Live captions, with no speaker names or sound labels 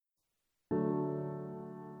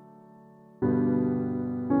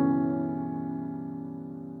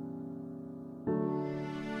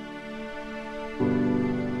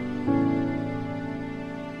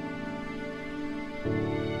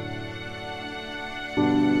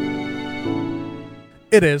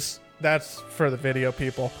It is. That's for the video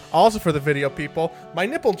people. Also for the video people, my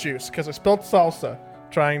nipple juice, because I spilled salsa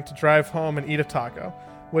trying to drive home and eat a taco.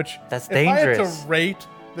 Which, That's if I had dangerous. to rate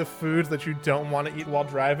the foods that you don't want to eat while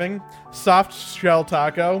driving, soft shell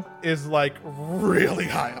taco is like really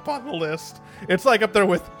high up on the list. It's like up there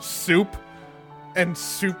with soup and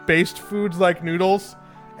soup-based foods like noodles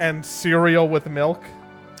and cereal with milk.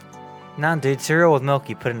 No, dude, cereal with milk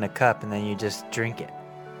you put in a cup and then you just drink it.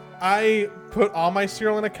 I put all my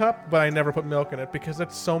cereal in a cup, but I never put milk in it because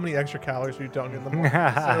that's so many extra calories you don't need in the morning.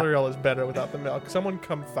 Cereal is better without the milk. Someone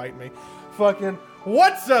come fight me. Fucking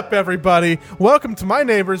what's up, everybody? Welcome to my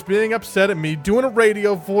neighbors being upset at me doing a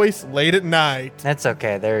radio voice late at night. That's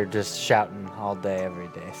okay. They're just shouting all day, every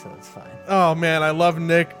day, so it's fine. Oh man, I love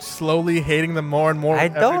Nick slowly hating them more and more. I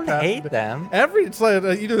every don't passing hate day. them. It's like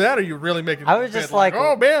either that or you really make it. I was a bit just like-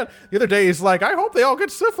 oh man. The other day he's like, I hope they all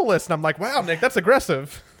get syphilis, and I'm like, wow, Nick, that's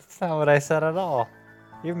aggressive. That's not what I said at all.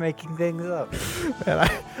 You're making things up. And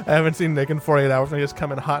I haven't seen Nick in 48 hours, and I just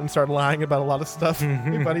come in hot and start lying about a lot of stuff.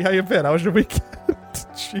 Hey, buddy, how you been? How was your weekend?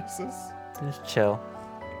 Jesus. Just chill.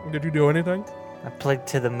 Did you do anything? I played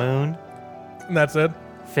To the Moon, And that's it.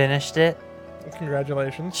 finished it,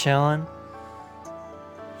 Congratulations. chilling.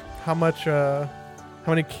 How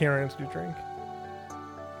many Karens do you drink?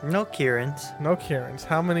 No Kieran's. No Karens.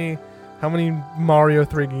 How many Mario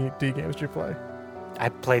 3D games did you play? I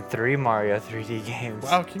played 3 Mario 3D games.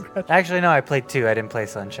 Wow, congratulations. Actually, no, I played 2. I didn't play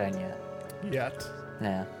Sunshine yet. Yet.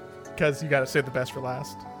 Yeah. Because you got to save the best for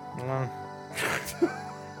last.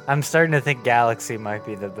 I'm starting to think Galaxy might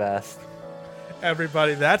be the best.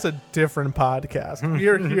 Everybody, that's a different podcast. We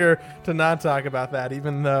are here to not talk about that,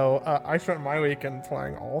 even though I spent my weekend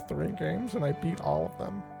playing all 3 games and I beat all of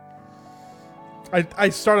them. I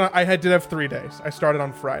did have 3 days. I started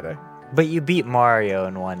on Friday. But you beat Mario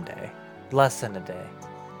in 1 day. Less than a day.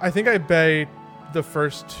 I think I beat the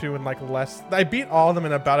first 2 in like less. I beat all of them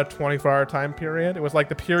in about a 24-hour time period. It was like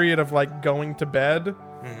the period of like going to bed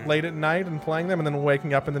late at night and playing them and then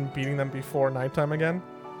waking up and then beating them before nighttime again.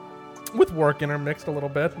 With work intermixed a little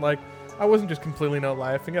bit. Like, I wasn't just completely no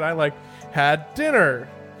lifing it. I like had dinner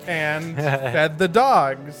and fed the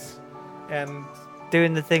dogs and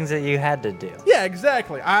Doing the things that you had to do. yeah,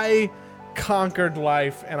 exactly. I conquered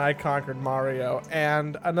life and I conquered Mario.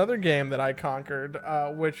 And another game that I conquered,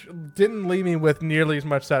 which didn't leave me with nearly as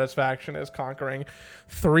much satisfaction as conquering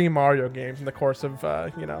 3 Mario games in the course of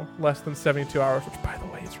less than 72 hours, which by the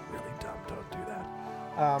way is really dumb. Don't do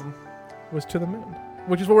that. Was To the Moon,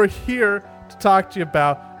 which is what we're here to talk to you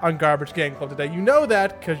about on Garbage Game Club today. You know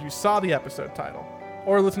that because you saw the episode title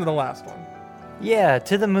or listened to the last one. Yeah,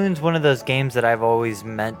 To the Moon's one of those games that I've always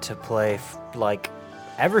meant to play,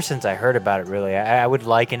 ever since I heard about it, really. I would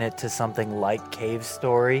liken it to something like Cave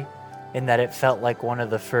Story, in that it felt like one of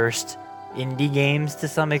the first indie games to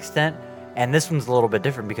some extent. And this one's a little bit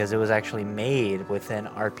different because it was actually made within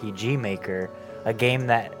RPG Maker, a game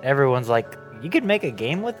that everyone's like, you could make a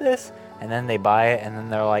game with this? And then they buy it, and then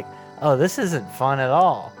they're like, oh, this isn't fun at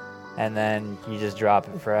all. And then you just drop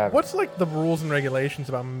it forever. What's like the rules and regulations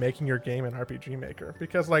about making your game in RPG Maker?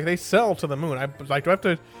 Because like they sell To the Moon.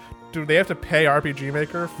 Do they have to pay RPG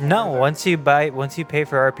Maker? No, once you pay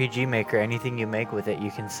for RPG Maker, anything you make with it,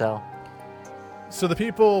 you can sell. So the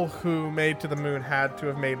people who made To the Moon had to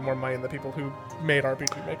have made more money than the people who made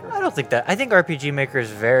RPG Maker. I don't think that. I think RPG Maker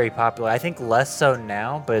is very popular. I think less so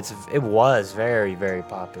now, but it was very, very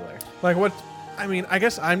popular. Like what? I mean, I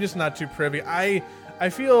guess I'm just not too privy. I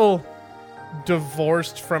feel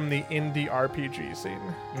divorced from the indie RPG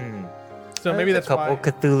scene. So maybe that's a couple. why.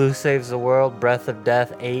 Cthulhu Saves the World, Breath of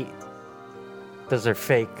Death 8. Those are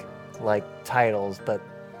fake, titles, but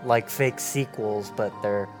fake sequels, but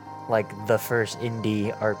they're the first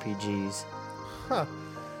indie RPGs. Huh.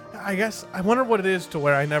 I guess I wonder what it is to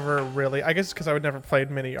where I never really. I guess because I would never played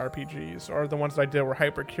many RPGs, or the ones that I did were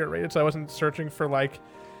hyper curated, so I wasn't searching for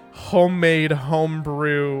homemade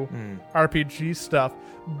homebrew RPG stuff.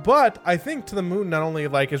 But I think To the Moon not only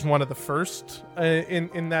is one of the first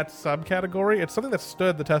in that subcategory, it's something that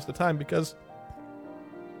stood the test of time because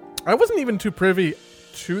I wasn't even too privy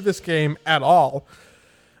to this game at all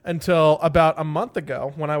until about a month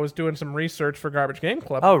ago when I was doing some research for Garbage Game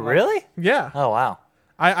Club. Oh, really? Yeah. Oh, wow.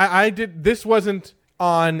 I did. This wasn't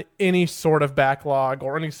on any sort of backlog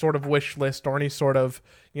or any sort of wish list or any sort of,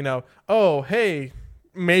 oh, hey,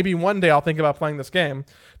 maybe one day I'll think about playing this game.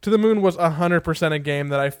 To the Moon was 100% a game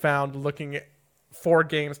that I found looking for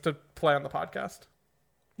games to play on the podcast.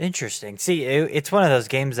 Interesting. See, it's one of those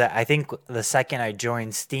games that I think the second I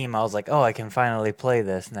joined Steam, I was like, oh, I can finally play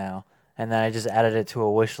this now. And then I just added it to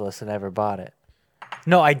a wish list and never bought it.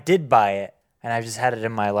 No, I did buy it, and I've just had it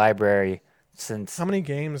in my library since. How many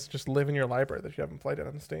games just live in your library that you haven't played it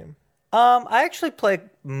on Steam? I actually play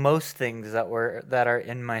most things that are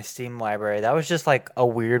in my Steam library. That was just like a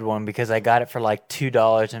weird one because I got it for like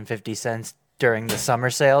 $2.50 during the summer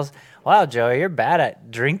sales. Wow, Joey, you're bad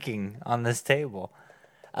at drinking on this table.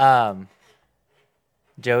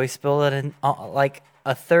 Joey spilled it in like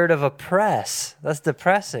a third of a press. That's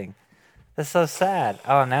depressing. That's so sad.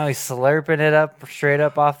 Oh, now he's slurping it up straight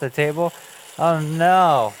up off the table. Oh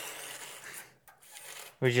no.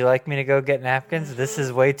 Would you like me to go get napkins? This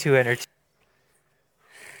is way too entertaining.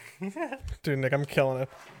 Dude, Nick, I'm killing it.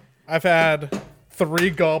 I've had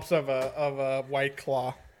 3 gulps of a White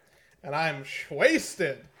Claw, and I'm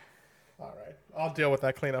wasted. All right, I'll deal with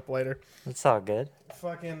that cleanup later. It's all good.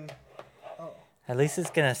 Fucking. Oh. At least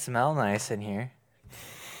it's gonna smell nice in here.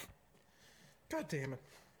 God damn it.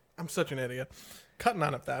 I'm such an idiot. Cutting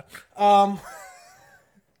on at that.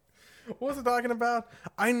 What was I talking about?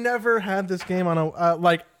 I never had this game on a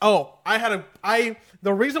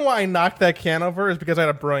the reason why I knocked that can over is because I had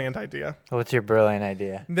a brilliant idea. What's your brilliant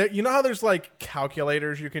idea? You know how there's like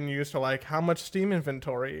calculators you can use to like how much Steam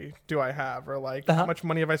inventory do I have, or like how much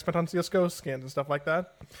money have I spent on CS:GO skins and stuff like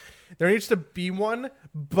that? There needs to be one,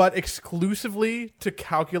 but exclusively to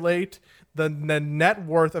calculate the net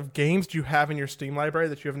worth of games you have in your Steam library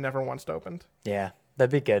that you have never once opened. Yeah,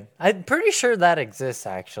 that'd be good. I'm pretty sure that exists,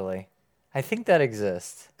 actually. I think that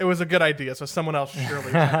exists. It was a good idea, so someone else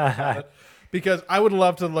surely had it. Because I would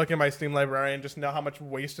love to look at my Steam library and just know how much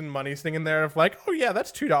wasted money's sitting in there of like, oh yeah,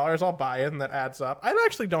 that's $2, I'll buy it, and that adds up. I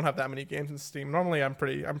actually don't have that many games in Steam. Normally I'm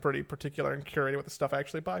pretty particular and curated with the stuff I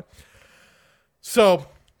actually buy. So,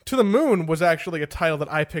 To the Moon was actually a title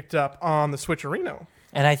that I picked up on the Switcherino.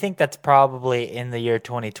 And I think that's probably in the year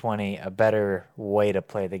 2020 a better way to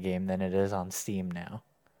play the game than it is on Steam now.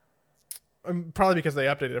 Probably because they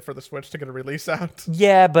updated it for the Switch to get a release out.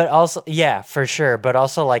 Yeah, but also, yeah, for sure. But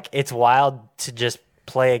also, like, it's wild to just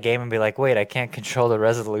play a game and be like, wait, I can't control the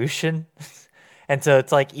resolution. And so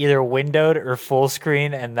it's like either windowed or full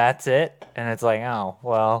screen, and that's it. And it's like, oh,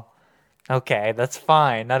 well, okay, that's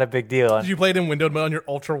fine. Not a big deal. Did you play it in windowed mode on your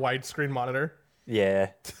ultra widescreen monitor? Yeah.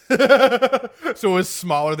 So it was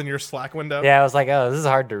smaller than your Slack window? Yeah, I was like, oh, this is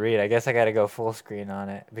hard to read. I guess I got to go full screen on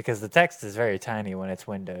it because the text is very tiny when it's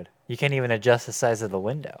windowed. You can't even adjust the size of the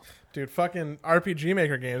window. Dude, fucking RPG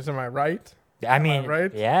Maker games, am I right? I mean,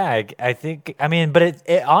 right? Yeah, I think, I mean, but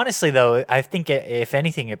it honestly, though, I think if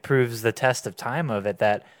anything, it proves the test of time of it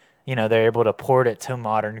that, you know, they're able to port it to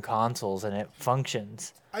modern consoles and it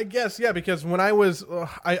functions. I guess, yeah, because when I was,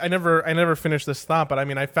 I never finished this thought, but I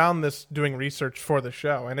mean, I found this doing research for the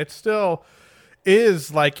show, and it still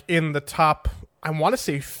is like in the top, I want to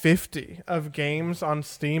say 50 of games on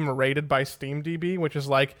Steam rated by SteamDB, which is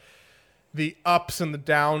like the ups and the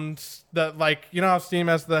downs, that like, you know how Steam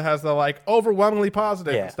has the like overwhelmingly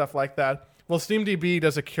positive and stuff like that. Well, SteamDB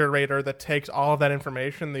does a curator that takes all of that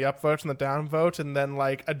information, the upvotes and the downvotes, and then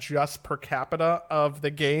like adjusts per capita of the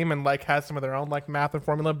game and like has some of their own like math and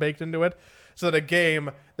formula baked into it. So that a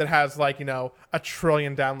game that has like, you know, 1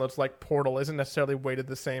 trillion downloads like Portal isn't necessarily weighted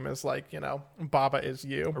the same as like, you know, Baba Is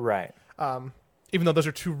You. Right. Even though those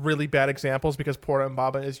are 2 really bad examples because Portal and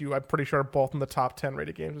Baba Is You, I'm pretty sure are both in the top 10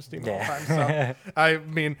 rated games of Steam all the time. So, I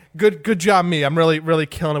mean, good job me. I'm really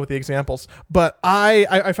killing it with the examples. But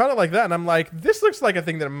I found it like that, and I'm like, this looks like a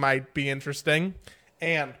thing that might be interesting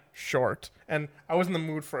and short. And I was in the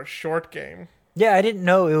mood for a short game. Yeah, I didn't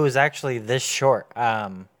know it was actually this short.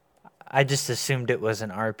 I just assumed it was an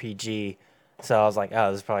RPG. So I was like,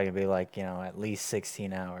 oh, this is probably going to be like, you know, at least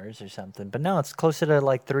 16 hours or something. But no, it's closer to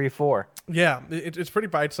like 3 or 4. Yeah, it's pretty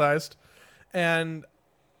bite-sized. And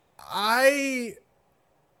I'm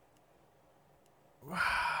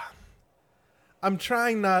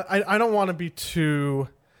trying not, I don't want to be too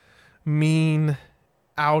mean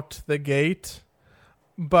out the gate,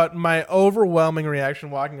 but my overwhelming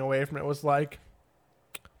reaction walking away from it was like,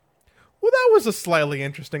 well, that was a slightly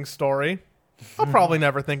interesting story. I'll probably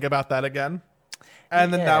never think about that again.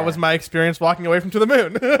 And then that was my experience walking away from To the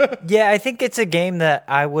Moon. Yeah, I think it's a game that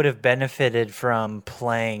I would have benefited from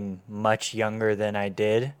playing much younger than I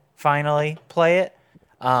did finally play it.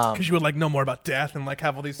 Because you would like know more about death and like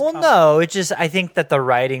have all these... Well, no, it's just I think that the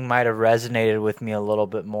writing might have resonated with me a little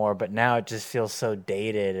bit more, but now it just feels so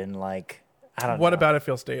dated and like, I don't know. What about it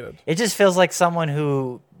feels dated? It just feels like someone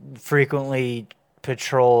who frequently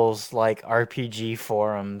patrols like RPG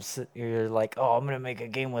forums. You're like, oh, I'm gonna make a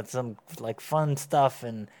game with some like fun stuff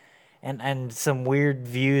and some weird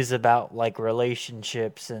views about like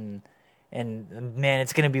relationships and man,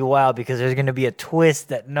 it's gonna be wild because there's gonna be a twist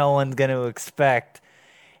that no one's gonna expect.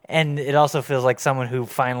 And it also feels like someone who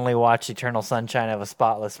finally watched Eternal Sunshine of a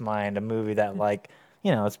Spotless Mind, a movie that like,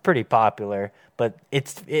 it's pretty popular, but it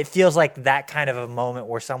feels like that kind of a moment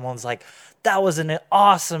where someone's like, that was an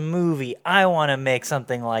awesome movie. I want to make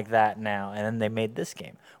something like that now. And then they made this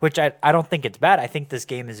game, which I don't think it's bad. I think this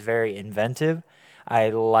game is very inventive. I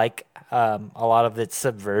like a lot of its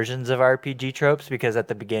subversions of RPG tropes, because at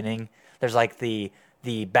the beginning there's like the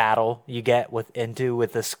battle you get with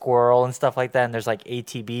the squirrel and stuff like that, and there's like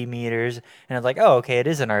ATB meters, and it's like, oh, okay, it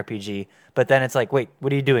is an RPG. But then it's like, wait,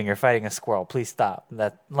 what are you doing? You're fighting a squirrel. Please stop. And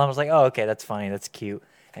I was like, oh, okay, that's funny, that's cute,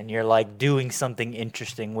 and you're like doing something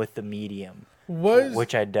interesting with the medium,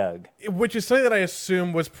 which I dug. Which is something that I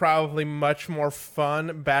assume was probably much more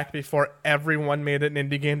fun back before everyone made an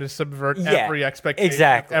indie game to subvert every expectation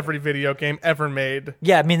of every video game ever made.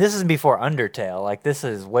 Yeah, I mean, this is before Undertale. Like, this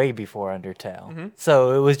is way before Undertale.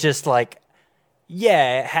 So it was just like,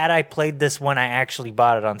 yeah, had I played this when I actually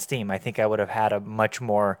bought it on Steam, I think I would have had a much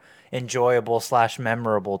more enjoyable /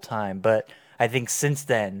 memorable time. But I think since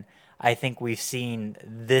then, I think we've seen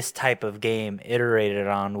this type of game iterated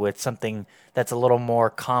on with something that's a little more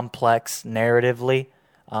complex narratively,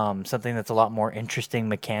 something that's a lot more interesting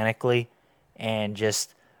mechanically, and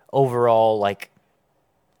just overall like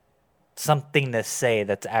something to say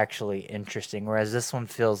that's actually interesting. Whereas this one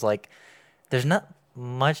feels like there's not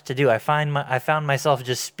much to do. I found myself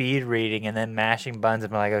just speed reading and then mashing buttons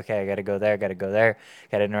and be like, okay, I gotta go there,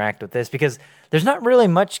 gotta interact with this, because there's not really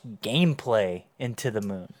much gameplay into the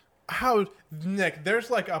Moon. Nick, there's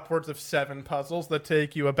like upwards of 7 puzzles that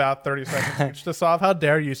take you about 30 seconds each to solve. How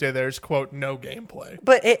dare you say there's, quote, no gameplay?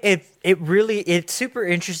 But it's super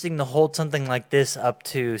interesting to hold something like this up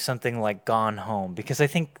to something like Gone Home, because I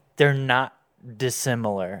think they're not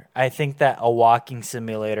dissimilar. I think that a walking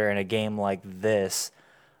simulator and a game like this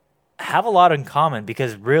have a lot in common,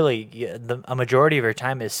 because really a majority of your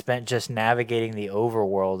time is spent just navigating the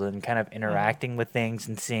overworld and kind of interacting with things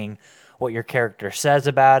and seeing what your character says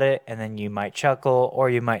about it, and then you might chuckle or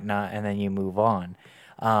you might not, and then you move on.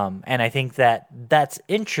 And I think that that's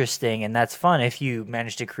interesting and that's fun if you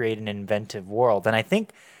manage to create an inventive world. And I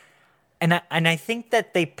think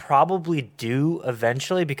that they probably do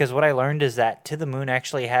eventually, because what I learned is that To the Moon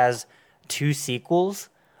actually has 2 sequels.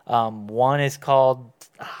 One is called,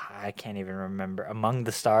 I can't even remember, Among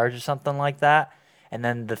the Stars or something like that. And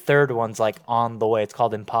then the third one's like on the way. It's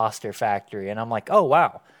called Imposter Factory. And I'm like, oh,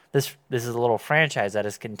 wow. This is a little franchise that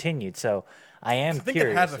has continued, so I am curious. I think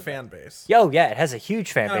it has a fan base. Yo, yeah, it has a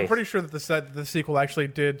huge fan base. I'm pretty sure that the sequel actually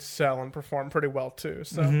did sell and perform pretty well too.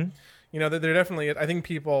 So, they're definitely. I think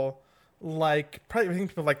people like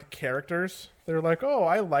the characters. They're like, oh,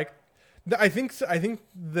 I think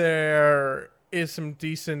there is some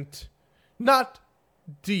decent, not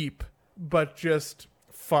deep, but just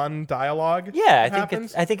fun dialogue. Yeah,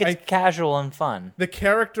 I think it's casual and fun. The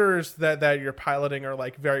characters that you're piloting are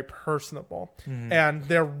like very personable, and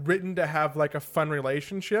they're written to have like a fun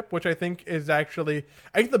relationship, which I think is actually,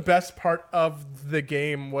 I think the best part of the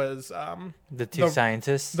game was the 2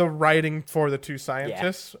 scientists, the writing for the 2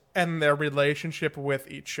 scientists, and their relationship with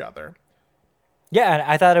each other. Yeah, and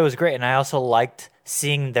I thought it was great, and I also liked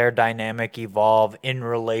seeing their dynamic evolve in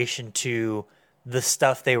relation to the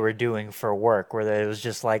stuff they were doing for work, where it was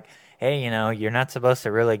just like, hey, you're not supposed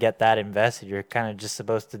to really get that invested. You're kind of just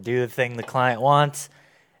supposed to do the thing the client wants,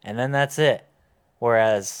 and then that's it.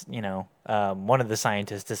 Whereas, one of the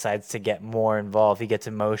scientists decides to get more involved. He gets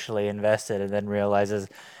emotionally invested and then realizes,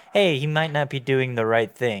 hey, he might not be doing the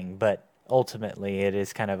right thing, but ultimately it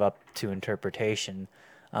is kind of up to interpretation.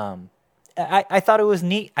 I thought it was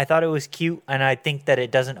neat. I thought it was cute, and I think that it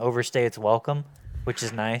doesn't overstay its welcome, which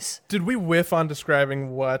is nice. Did we whiff on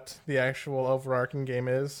describing what the actual overarching game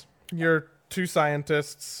is? You're 2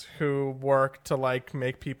 scientists who work to like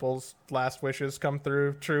make people's last wishes come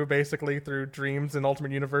true, basically through dreams and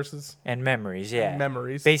alternate universes and memories. Yeah,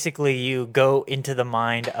 memories. Basically, you go into the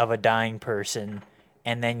mind of a dying person,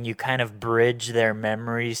 and then you kind of bridge their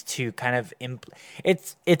memories to kind of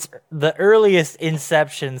it's the earliest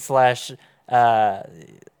Inception /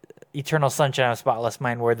 Eternal Sunshine of a Spotless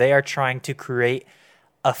Mind, where they are trying to create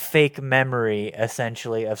a fake memory,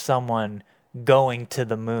 essentially, of someone going to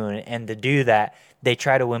the moon. And to do that, they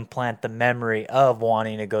try to implant the memory of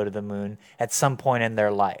wanting to go to the moon at some point in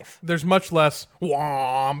their life. There's much less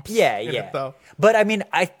whomps in it, though. But, I mean,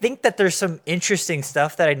 I think that there's some interesting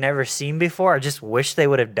stuff that I'd never seen before. I just wish they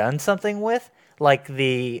would have done something with, like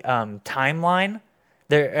the timeline.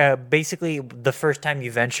 They're basically, the first time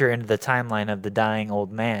you venture into the timeline of the dying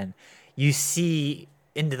old man, you see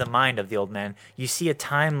into the mind of the old man, you see a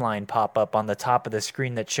timeline pop up on the top of the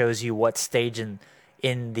screen that shows you what stage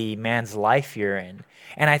in the man's life you're in.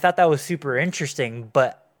 And I thought that was super interesting,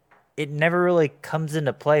 but it never really comes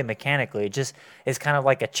into play mechanically. It just is kind of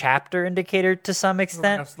like a chapter indicator to some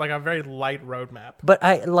extent. It's like a very light roadmap. But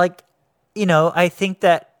I like, I think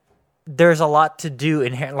that there's a lot to do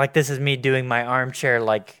in here. Like, this is me doing my armchair,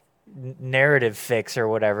 like, narrative fix or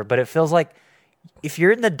whatever. But it feels like if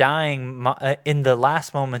you're in in the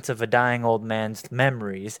last moments of a dying old man's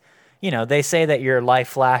memories, they say that your life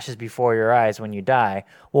flashes before your eyes when you die.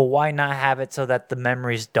 Well, why not have it so that the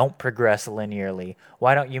memories don't progress linearly?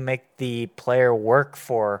 Why don't you make the player work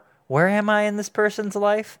for, where am I in this person's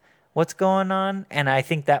life? What's going on? And I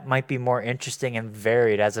think that might be more interesting and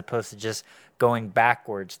varied as opposed to just going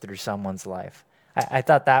backwards through someone's life. I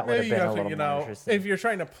thought that would have been a little more interesting. If you're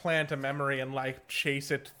trying to plant a memory and like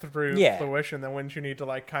chase it through fruition, then wouldn't you need to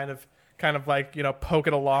like kind of like, poke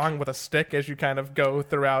it along with a stick as you kind of go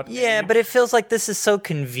throughout? Yeah, but it feels like this is so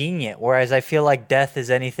convenient, whereas I feel like death is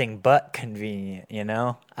anything but convenient,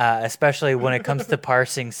 especially when it comes to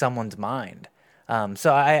parsing someone's mind.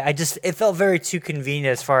 So it felt very too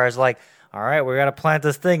convenient as far as like, all right, we got to plant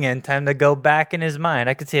this thing in, time to go back in his mind.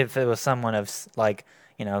 I could see if it was someone of like,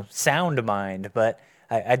 sound mind, but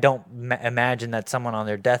I don't imagine that someone on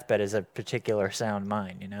their deathbed is a particular sound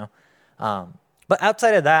mind, But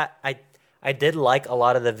outside of that, I did like a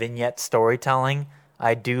lot of the vignette storytelling.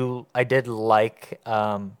 I did like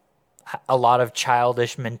a lot of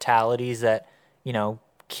childish mentalities that,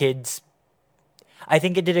 kids. I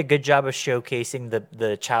think it did a good job of showcasing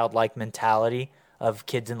the childlike mentality of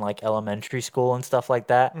kids in like elementary school and stuff like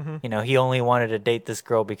that. Mm-hmm. He only wanted to date this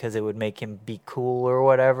girl because it would make him be cool or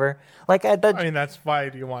whatever. Like I mean, that's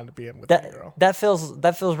why you want to be in with that girl. That feels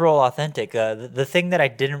real authentic. The thing that I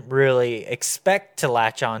didn't really expect to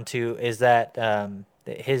latch onto is that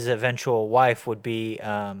his eventual wife would be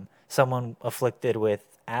someone afflicted with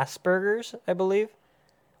Asperger's, I believe,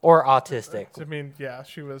 or autistic. I mean, yeah,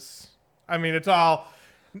 she was. I mean, it's all.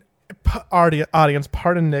 Audience,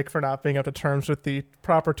 pardon Nick for not being up to terms with the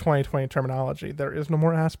proper 2020 terminology. There is no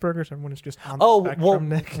more Asperger's. Everyone is just on the spectrum,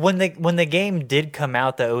 Nick. When the game did come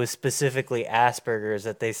out, that it was specifically Asperger's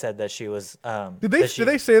that they said that she was. Did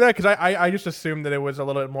they say that? Because I just assumed that it was a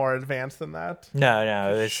little bit more advanced than that. No,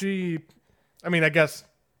 it was, she. I mean, I guess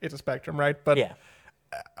it's a spectrum, right? But yeah.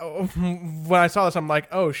 When I saw this, I'm like,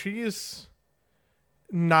 oh, she's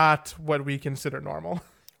not what we consider normal.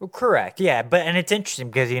 Well, correct, yeah, and it's interesting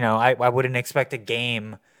because I wouldn't expect a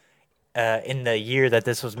game in the year that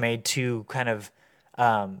this was made to kind of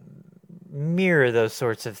mirror those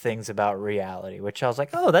sorts of things about reality. Which I was like,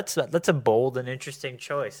 oh, that's a bold and interesting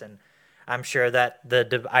choice, and I'm sure that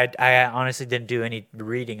I honestly didn't do any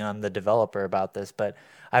reading on the developer about this, but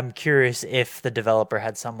I'm curious if the developer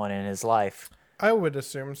had someone in his life. I would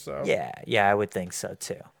assume so. Yeah, I would think so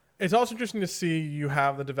too. It's also interesting to see you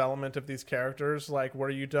have the development of these characters, like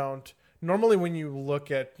where you don't normally when you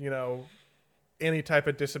look at any type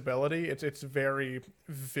of disability, it's very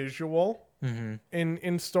visual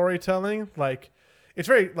in storytelling. Like it's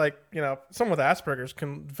very like someone with Asperger's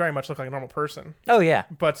can very much look like a normal person. Oh yeah,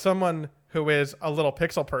 but someone who is a little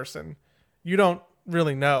pixel person, you don't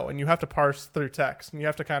really know, and you have to parse through text, and you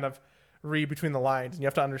have to kind of read between the lines, and you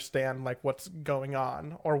have to understand like what's going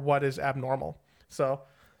on or what is abnormal. So.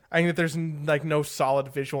 I think that there's like no solid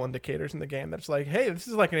visual indicators in the game that's like, hey, this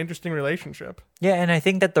is like an interesting relationship. Yeah, and I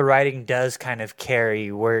think that the writing does kind of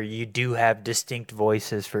carry where you do have distinct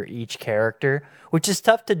voices for each character, which is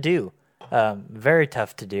tough to do, very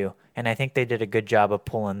tough to do. And I think they did a good job of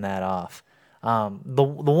pulling that off. The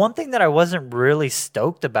one thing that I wasn't really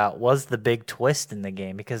stoked about was the big twist in the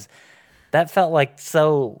game because that felt like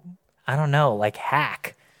so, I don't know, like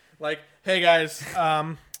hack. Like, hey guys,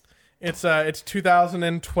 It's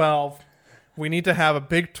 2012. We need to have a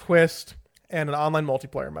big twist and an online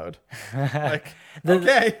multiplayer mode. Like,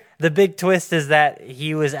 okay. The big twist is that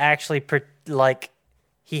he was actually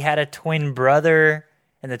he had a twin brother,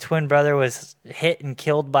 and the twin brother was hit and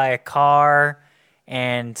killed by a car,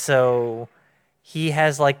 and so he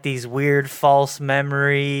has like these weird false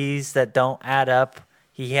memories that don't add up.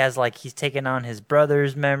 He has he's taken on his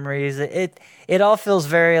brother's memories. It all feels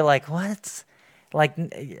very like what. Like,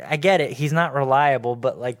 I get it. He's not reliable,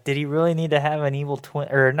 but, like, did he really need to have an evil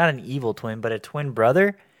twin? Or not an evil twin, but a twin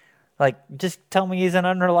brother? Like, just tell me he's an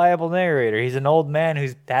unreliable narrator. He's an old man who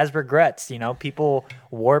has regrets. People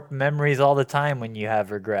warp memories all the time when you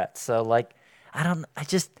have regrets. So, like,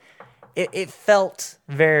 it felt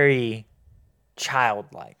very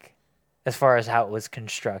childlike as far as how it was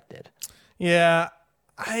constructed. Yeah,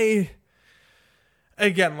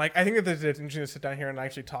 Again, like I think that it's interesting to sit down here and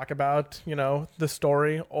actually talk about, the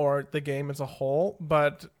story or the game as a whole.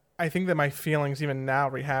 But I think that my feelings even now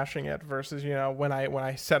rehashing it versus, when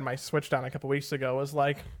I set my Switch down a couple weeks ago was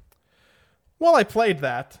like, well, I played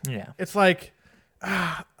that. Yeah. It's like,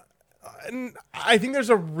 and I think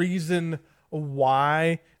there's a reason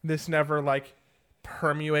why this never like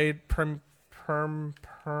permeated.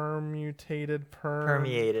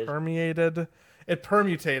 It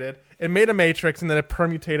permutated. It made a matrix, and then it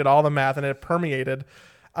permutated all the math, and it permeated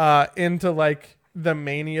into like the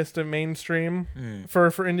maniest of mainstream for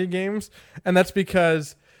indie games. And that's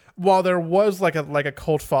because while there was like a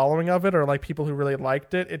cult following of it, or like people who really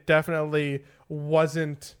liked it, it definitely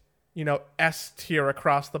wasn't S tier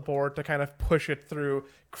across the board to kind of push it through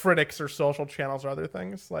critics or social channels or other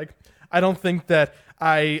things. Like, I don't think that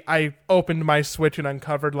I opened my Switch and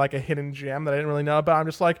uncovered like a hidden gem that I didn't really know about. I'm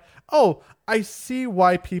just like, oh, I see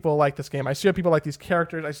why people like this game. I see how people like these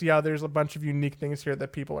characters. I see how there's a bunch of unique things here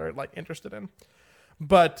that people are like interested in.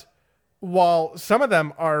 But while some of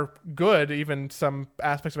them are good, even some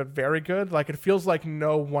aspects of it very good, like it feels like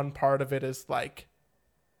no one part of it is like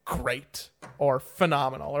great or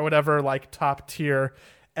phenomenal or whatever like top tier,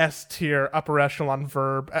 S tier, upper echelon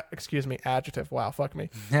adjective. Wow, fuck me.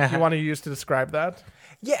 You want to use to describe that?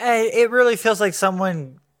 Yeah, it really feels like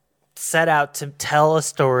someone set out to tell a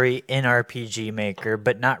story in RPG Maker,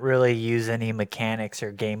 but not really use any mechanics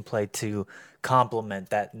or gameplay to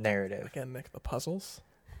complement that narrative. Again, Nick, the puzzles.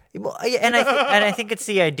 Well, and I think it's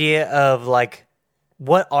the idea of like,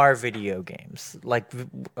 what are video games? Like,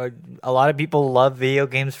 a lot of people love video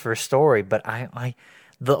games for story, but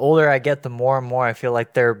the older I get, the more and more I feel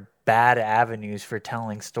like they're bad avenues for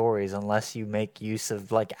telling stories unless you make use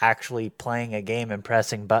of like actually playing a game and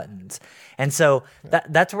pressing buttons. And so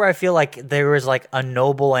that's where I feel like there was like a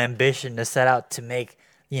noble ambition to set out to make,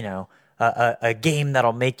 a game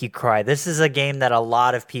that'll make you cry. This is a game that a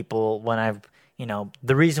lot of people,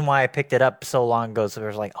 the reason why I picked it up so long ago, so it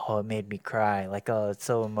was like, oh, it made me cry. Like, oh, it's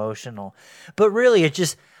so emotional. But really,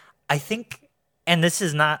 I think, and this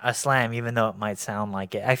is not a slam, even though it might sound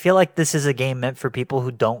like it, I feel like this is a game meant for people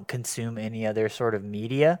who don't consume any other sort of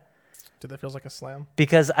media. Dude, that feels like a slam.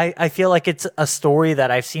 Because I feel like it's a story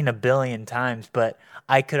that I've seen a billion times, but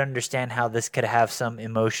I could understand how this could have some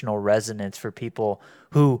emotional resonance for people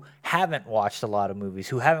who haven't watched a lot of movies,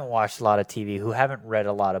 who haven't watched a lot of TV, who haven't read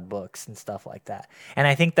a lot of books and stuff like that. And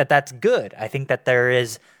I think that that's good. I think that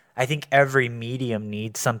I think every medium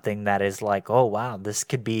needs something that is like, oh, wow, this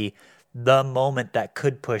could be the moment that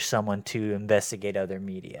could push someone to investigate other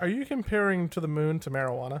media. Are you comparing To the Moon to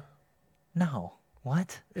marijuana? No.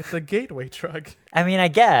 What? It's a gateway drug. I mean, I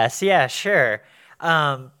guess. Yeah, sure.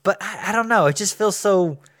 But I don't know. It just feels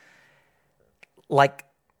so like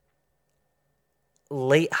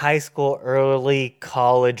late high school, early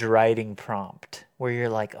college writing prompt where you're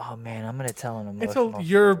like, oh man, I'm going to tell an emotional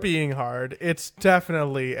You're being hard. It's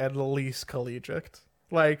definitely at least collegiate.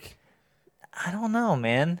 Like, I don't know,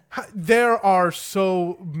 man. There are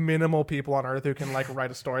so minimal people on Earth who can like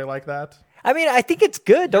write a story like that. I mean, I think it's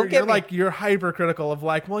good. You're hypercritical of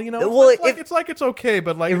like, well, it's okay,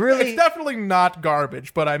 but like, it's definitely not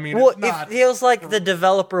garbage. But I mean, it's not. It feels like the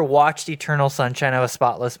developer watched Eternal Sunshine of a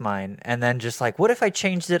Spotless Mind and then just like, what if I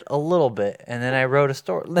changed it a little bit and then I wrote a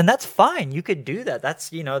story? And that's fine. You could do that. That's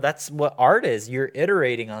that's what art is. You're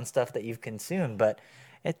iterating on stuff that you've consumed. But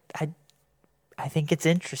I think it's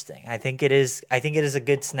interesting. I think it is a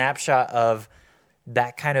good snapshot of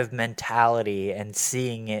that kind of mentality and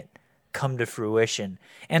seeing it come to fruition.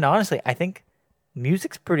 And honestly, I think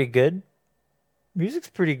music's pretty good.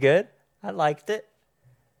 I liked it.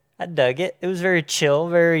 I dug it. It was very chill,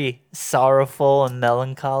 very sorrowful and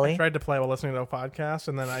melancholy. I tried to play while listening to a podcast,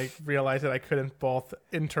 and then I realized that I couldn't both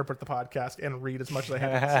interpret the podcast and read as much as I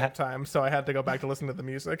had at the same time, so I had to go back to listening to the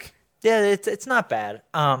music. Yeah, it's not bad.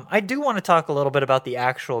 I do want to talk a little bit about the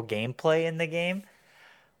actual gameplay in the game.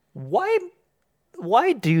 Why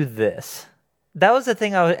do this? That was the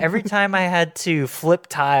thing. Every time I had to flip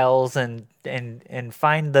tiles and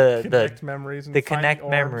find the connect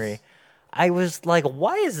memory, I was like,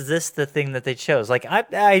 why is this the thing that they chose? Like,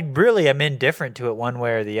 I really am indifferent to it one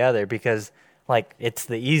way or the other because like it's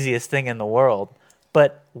the easiest thing in the world.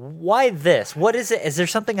 But why this? What is it? Is there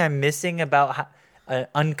something I'm missing about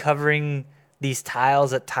uncovering these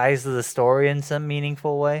tiles that ties to the story in some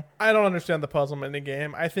meaningful way? I don't understand the puzzle in the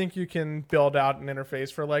game. I think you can build out an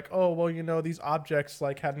interface for like, oh, well, these objects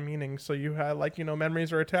like had meaning. So you had like,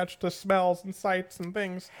 memories are attached to smells and sights and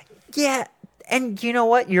things. Yeah. And you know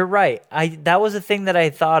what? You're right. That was a thing that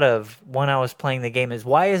I thought of when I was playing the game is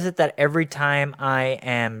why is it that every time I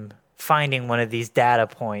am finding one of these data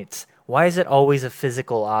points, why is it always a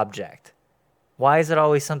physical object? Why is it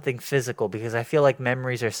always something physical? Because I feel like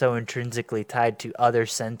memories are so intrinsically tied to other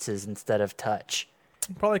senses instead of touch.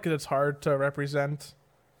 Probably because it's hard to represent.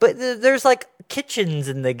 But there's like kitchens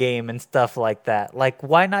in the game and stuff like that. Like,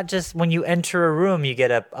 why not just when you enter a room, you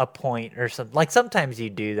get a point or something? Like, sometimes you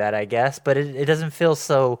do that, I guess, but it doesn't feel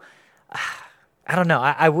so. I don't know.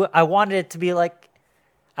 I wanted it to be like.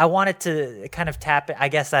 I wanted to kind of tap it. I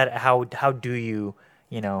guess that how do you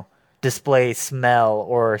display smell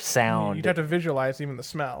or sound? You'd have to visualize even the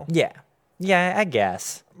smell. Yeah, I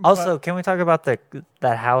guess. Also, can we talk about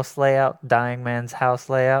that house layout, Dying Man's house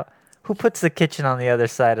layout? Who puts the kitchen on the other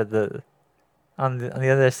side of the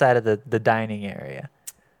other side of the dining area?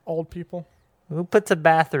 Old people. Who puts a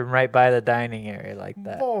bathroom right by the dining area like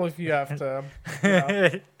that? Well, if you have to.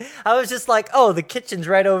 I was just like, oh, the kitchen's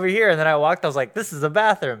right over here, and then I walked. I was like, this is a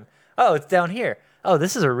bathroom. Oh, it's down here. Oh,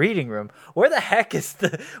 this is a reading room. Where the heck is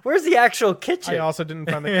where's the actual kitchen? I also didn't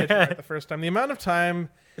find the kitchen right the first time. The amount of time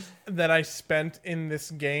that I spent in this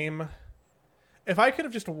game, if I could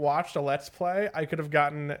have just watched a Let's Play, I could have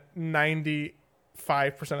gotten 95%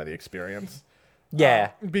 of the experience.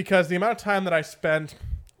 Yeah. Because the amount of time that I spent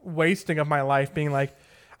wasting of my life being like,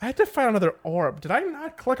 I had to find another orb. Did I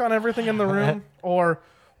not click on everything in the room? Or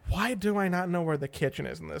why do I not know where the kitchen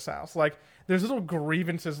is in this house? Like, there's little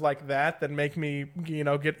grievances like that make me,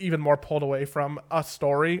 get even more pulled away from a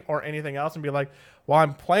story or anything else and be like, well,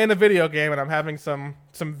 I'm playing a video game and I'm having some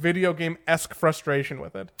video game-esque frustration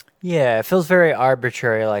with it. Yeah, it feels very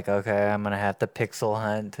arbitrary. Like, okay, I'm gonna have to pixel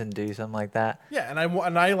hunt and do something like that. Yeah,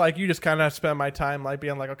 and I like you just kind of spend my time like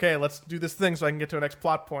being like, okay, let's do this thing so I can get to a next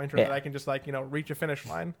plot point, or that I can just reach a finish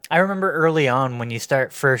line. I remember early on when you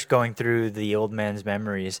start first going through the old man's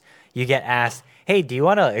memories, you get asked, "Hey, do you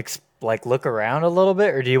want to look around a little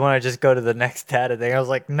bit, or do you want to just go to the next data thing?" I was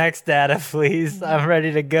like, "Next data, please. I'm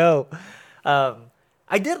ready to go."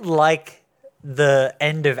 I did like the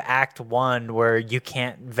end of Act 1 where you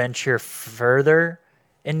can't venture further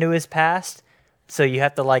into his past. So you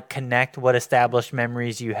have to connect what established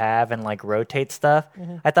memories you have and rotate stuff.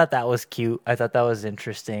 Mm-hmm. I thought that was cute. I thought that was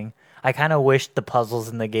interesting. I kind of wished the puzzles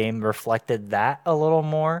in the game reflected that a little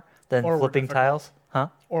more than flipping tiles. Huh?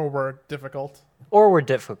 Or were difficult.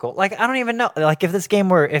 I don't even know. If this game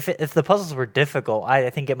were, if the puzzles were difficult,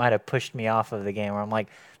 I think it might have pushed me off of the game where I'm like,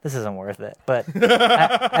 this isn't worth it. But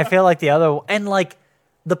I feel like the other, and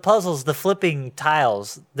the puzzles, the flipping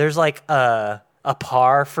tiles, there's a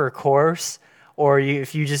par for course, or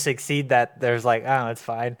if you just exceed that, there's oh, it's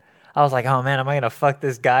fine. I was like, oh man, am I gonna fuck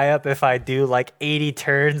this guy up if I do 80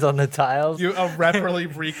 turns on the tiles? You irreparably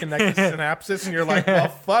reconnect the synapses, and you're like, oh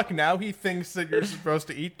fuck, now he thinks that you're supposed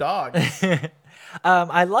to eat dogs.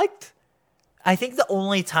 I think the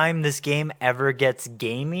only time this game ever gets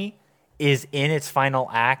gamey is in its final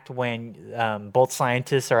act when both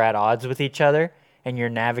scientists are at odds with each other, and you're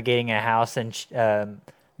navigating a house, and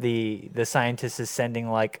the scientist is sending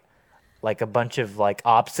a bunch of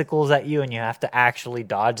obstacles at you, and you have to actually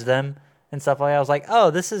dodge them and stuff like that. I was like,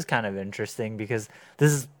 oh, this is kind of interesting because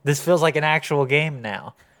this feels like an actual game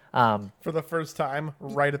now. For the first time,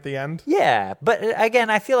 right at the end. Yeah, but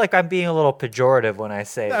again, I feel like I'm being a little pejorative when I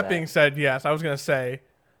say that. That being said, yes, I was going to say,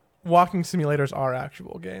 walking simulators are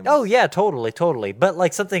actual games. Oh, yeah, totally.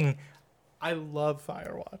 But something... I love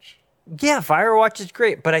Firewatch. Yeah, Firewatch is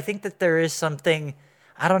great, but I think that there is something...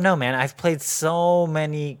 I don't know, man. I've played so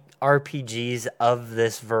many RPGs of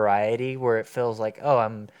this variety where it feels like, oh,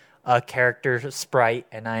 I'm a character sprite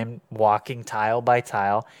and I'm walking tile by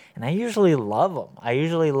tile, and I usually love them. I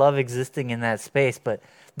usually love existing in that space, but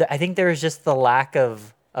I think there is just the lack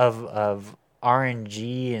of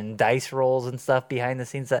RNG and dice rolls and stuff behind the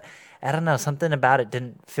scenes that, I don't know, something about it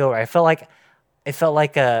didn't feel right. It felt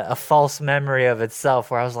like a false memory of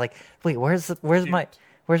itself where I was like, wait,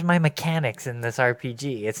 where's my mechanics in this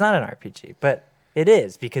RPG? It's not an RPG, but it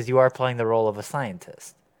is, because you are playing the role of a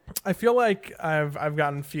scientist. I feel like I've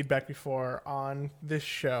gotten feedback before on this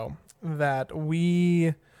show that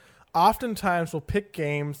we oftentimes will pick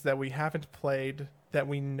games that we haven't played that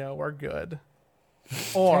we know are good,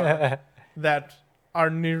 or that are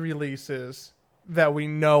new releases that we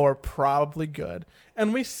know are probably good.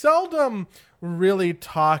 And we seldom really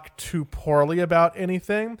talk too poorly about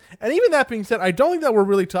anything. And even that being said, I don't think that we're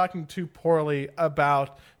really talking too poorly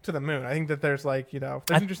about To the Moon. I think that there's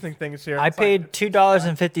there's interesting things here. I paid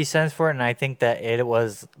 $2.50 for it, and I think that it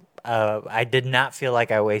was I did not feel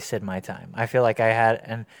like I wasted my time. I feel like I had,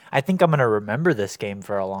 and I think I'm going to remember this game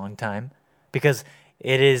for a long time, because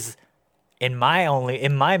it is in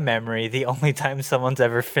my memory, the only time someone's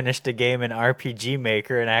ever finished a game in RPG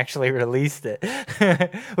Maker and actually released it,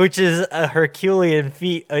 which is a Herculean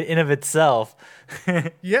feat in of itself.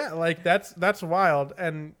 Yeah, like that's wild,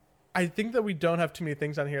 and I think that we don't have too many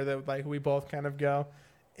things on here that like we both kind of go,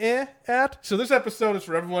 at. So this episode is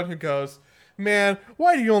for everyone who goes, man,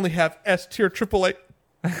 why do you only have S tier AAA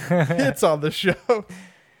hits on the show?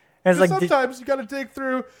 It's like sometimes you got to dig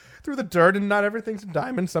through the dirt, and not everything's a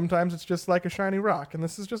diamond. Sometimes it's just like a shiny rock, and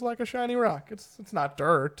this is just like a shiny rock. It's not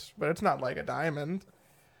dirt, but it's not like a diamond.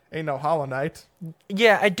 Ain't no Hollow Knight.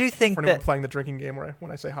 yeah, I do think For anyone that playing the drinking game, where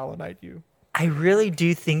when I say Hollow Knight, you I really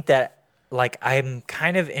do think that like I'm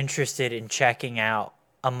kind of interested in checking out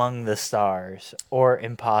Among the Stars or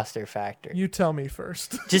Imposter Factor. tell me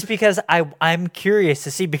first. Just because I'm curious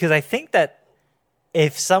to see, because I think that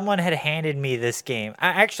if someone had handed me this game,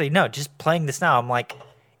 just playing this now, I'm like,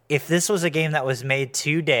 if this was a game that was made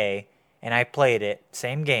today and I played it,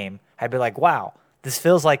 same game, I'd be like, wow, this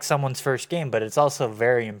feels like someone's first game, but it's also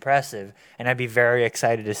very impressive, and I'd be very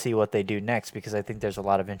excited to see what they do next, because I think there's a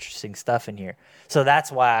lot of interesting stuff in here. So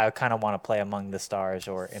that's why I kind of want to play Among the Stars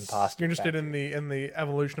or Imposter. You're interested Factor. in the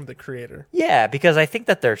evolution of the creator. Yeah, because I think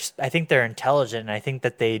that they're intelligent, and I think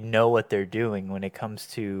that they know what they're doing when it comes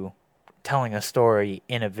to telling a story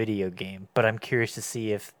in a video game. But I'm curious to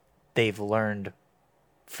see if they've learned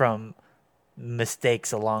from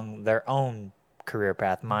mistakes along their own career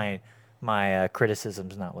path. My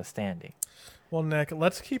criticisms notwithstanding. Well, Nick,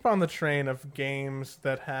 let's keep on the train of games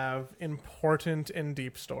that have important and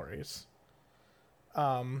deep stories that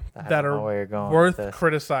don't know where are you're going with worth this.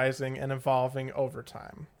 criticizing and evolving over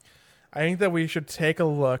time. I think that we should take a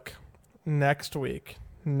look next week,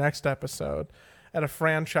 next episode, at a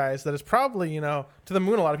franchise that is probably, to the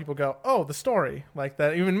moon. A lot of people go, oh, the story, like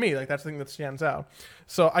that. Even me, like that's the thing that stands out.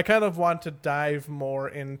 So I kind of want to dive more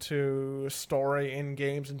into story in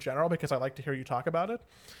games in general, because I like to hear you talk about it.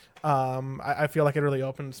 I feel like it really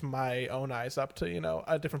opens my own eyes up to,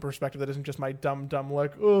 a different perspective that isn't just my dumb,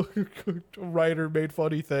 like, oh, writer made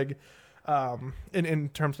funny thing, in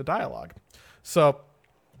terms of dialogue. So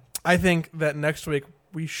I think that next week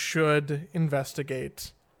we should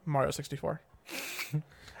investigate Mario 64.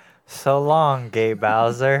 So long, gay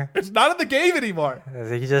Bowser. It's not in the game anymore.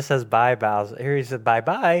 He just says bye, Bowser. Here he said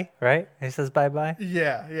bye-bye, right? He says bye-bye.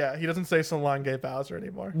 Yeah. He doesn't say so long, gay Bowser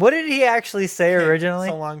anymore. What did he actually say originally?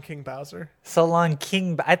 So long, King Bowser. So long,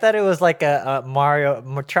 King. I thought it was like a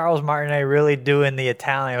Mario, Charles Martinet really doing the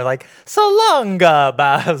Italian. We're like, so long,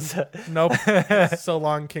 Bowser. Nope. It's so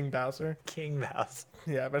long, King Bowser. King Bowser.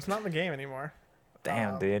 Yeah, but it's not in the game anymore.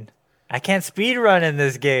 Damn, dude. I can't speedrun in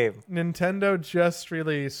this game. Nintendo just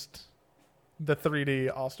released the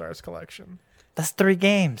 3D All-Stars collection. That's 3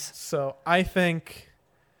 games. So I think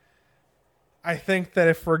that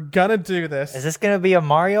if we're gonna do this, Is this going to be a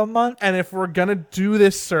Mario month? and if we're gonna do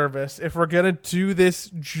this service, if we're gonna do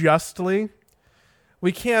this justly,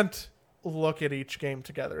 we can't look at each game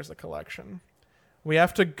together as a collection. We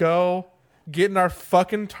have to go get in our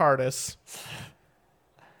fucking TARDIS,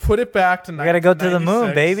 put it back to 1996. We got to go to the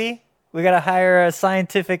moon, baby. We got to hire a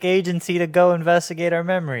scientific agency to go investigate our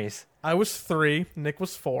memories. I was 3, Nick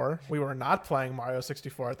was 4. We were not playing Mario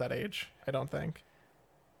 64 at that age, I don't think.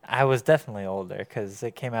 I was definitely older because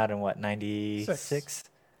it came out in, what, 96?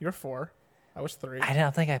 You were 4. I was 3. I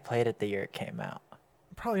don't think I played it the year it came out.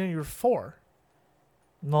 Probably you were 4.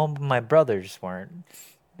 No, my brothers weren't,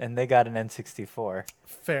 and they got an N64.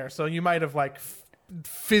 Fair. So you might have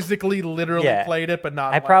physically, literally played it, but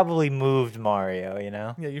not. I probably moved Mario,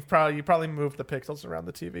 Yeah, you probably moved the pixels around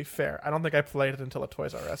the TV. Fair. I don't think I played it until a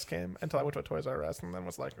Toys R Us came. Until I went to a Toys R Us and then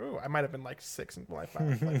was like, ooh, I might have been 6 when I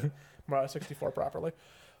finally played Mario 64 properly.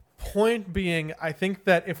 Point being, I think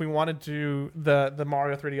that if we want to do the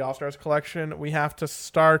Mario 3D All Stars collection, we have to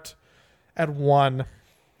start at 1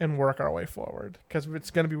 and work our way forward, because it's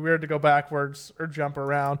going to be weird to go backwards or jump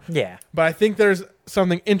around. Yeah. But I think there's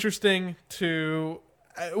something interesting to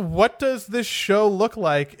what does this show look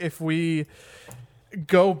like if we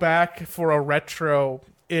go back for a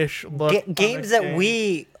retro-ish look. Games that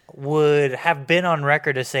we would have been on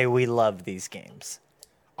record to say we love these games.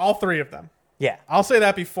 All 3 of them. Yeah. I'll say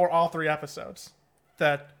that before all 3 episodes.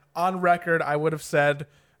 That on record, I would have said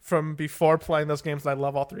from before playing those games that I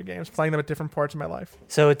love all 3 games, playing them at different parts of my life.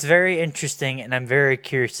 So it's very interesting, and I'm very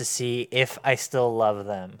curious to see if I still love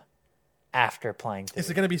them after playing through. Is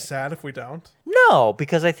it going to be sad if we don't? No,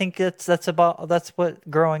 because I think that's what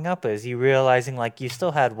growing up is. You realizing you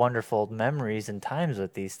still had wonderful memories and times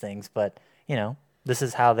with these things, but this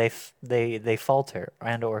is how they falter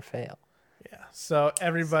and or fail. Yeah. So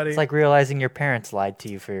everybody, It's like realizing your parents lied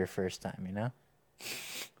to you for your first time.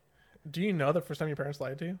 Do you know the first time your parents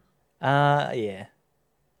lied to you? Yeah.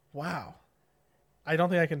 Wow. I don't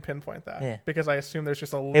think I can pinpoint that. Yeah. Because I assume there's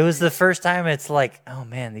just a... It was the first time it's like, oh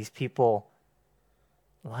man, these people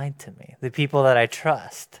lied to me. The people that I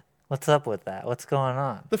trust. What's up with that? What's going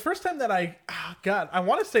on? The first time that I... Oh, God, I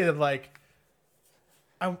want to say that, like...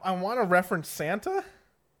 I want to reference Santa.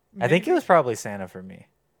 I think it was probably Santa for me.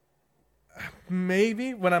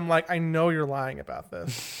 Maybe when I'm like, I know you're lying about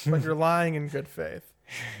this, but you're lying in good faith.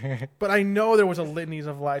 But I know there was a litanies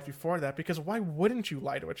of lies before that, because why wouldn't you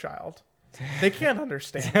lie to a child? They can't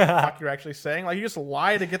understand what the fuck you're actually saying. Like, you just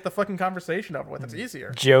lie to get the fucking conversation over with. It's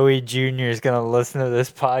easier. Joey Jr. is going to listen to this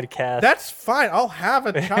podcast. That's fine. I'll have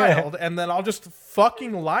a child, and then I'll just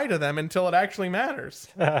fucking lie to them until it actually matters.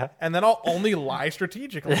 And then I'll only lie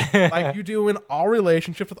strategically, like you do in all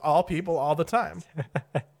relationships with all people all the time.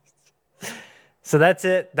 So that's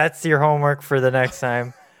it. That's your homework for the next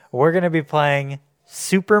time. We're going to be playing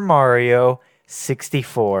Super Mario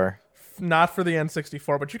 64. Not for the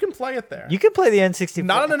N64, but you can play it there. You can play the N64.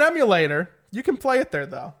 Not on an emulator. You can play it there,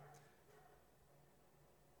 though.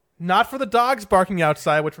 Not for the dogs barking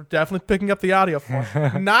outside, which we're definitely picking up the audio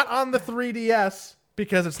for. Not on the 3DS,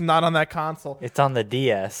 because it's not on that console. It's on the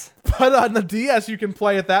DS. But on the DS, you can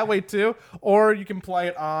play it that way, too. Or you can play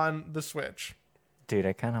it on the Switch. Dude,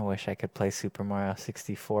 I kind of wish I could play Super Mario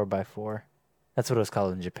 64 by 4. That's what it was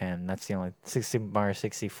called in Japan. That's the only Super Mario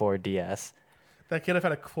 64 DS. That could have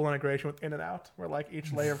had a cool integration with In-N-Out, where like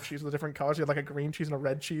each layer of cheese was different colors. You had like a green cheese and a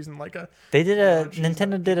red cheese and like a...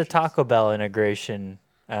 Nintendo did a Taco Bell integration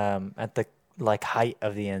at the like height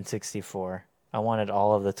of the N64. I wanted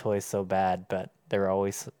all of the toys so bad, but they were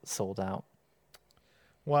always sold out.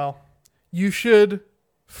 Well, you should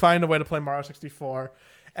find a way to play Mario 64.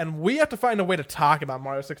 And we have to find a way to talk about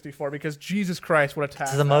Mario 64, because Jesus Christ, what a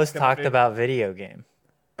task. It's the most talked about video game.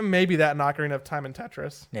 Maybe that and Ocarina of Time and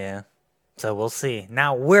Tetris. Yeah. So we'll see.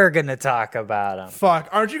 Now we're going to talk about them. Fuck.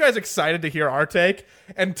 Aren't you guys excited to hear our take?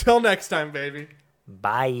 Until next time, baby.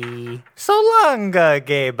 Bye. So long,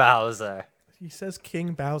 Gay Bowser. He says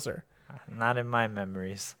King Bowser. Not in my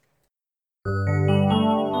memories.